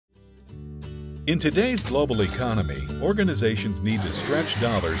In today's global economy, organizations need to stretch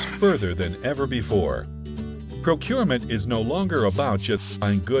dollars further than ever before. Procurement is no longer about just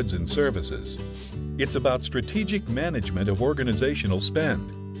buying goods and services. It's about strategic management of organizational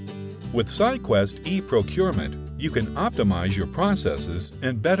spend. With SciQuest eProcurement, you can optimize your processes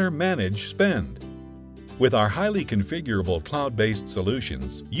and better manage spend. With our highly configurable cloud-based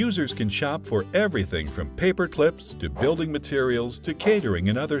solutions, users can shop for everything from paperclips to building materials to catering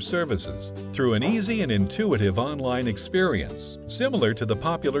and other services through an easy and intuitive online experience, similar to the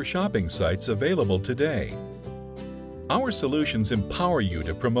popular shopping sites available today. Our solutions empower you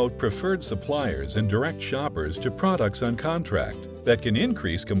to promote preferred suppliers and direct shoppers to products on contract that can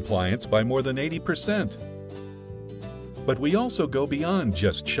increase compliance by more than 80%. But we also go beyond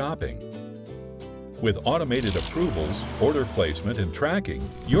just shopping. With automated approvals, order placement, and tracking,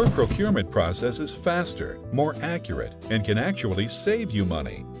 your procurement process is faster, more accurate, and can actually save you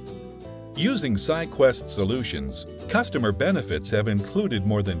money. Using SciQuest solutions, customer benefits have included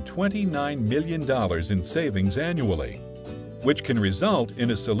more than $29 million in savings annually, which can result in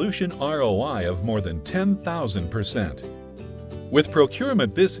a solution ROI of more than 10,000%. With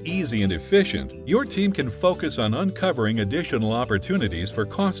procurement this easy and efficient, your team can focus on uncovering additional opportunities for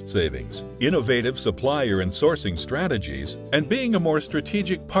cost savings, innovative supplier and sourcing strategies, and being a more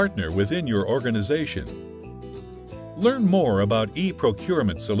strategic partner within your organization. Learn more about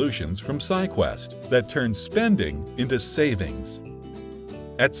e-procurement solutions from SciQuest that turn spending into savings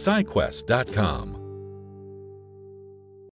at SciQuest.com.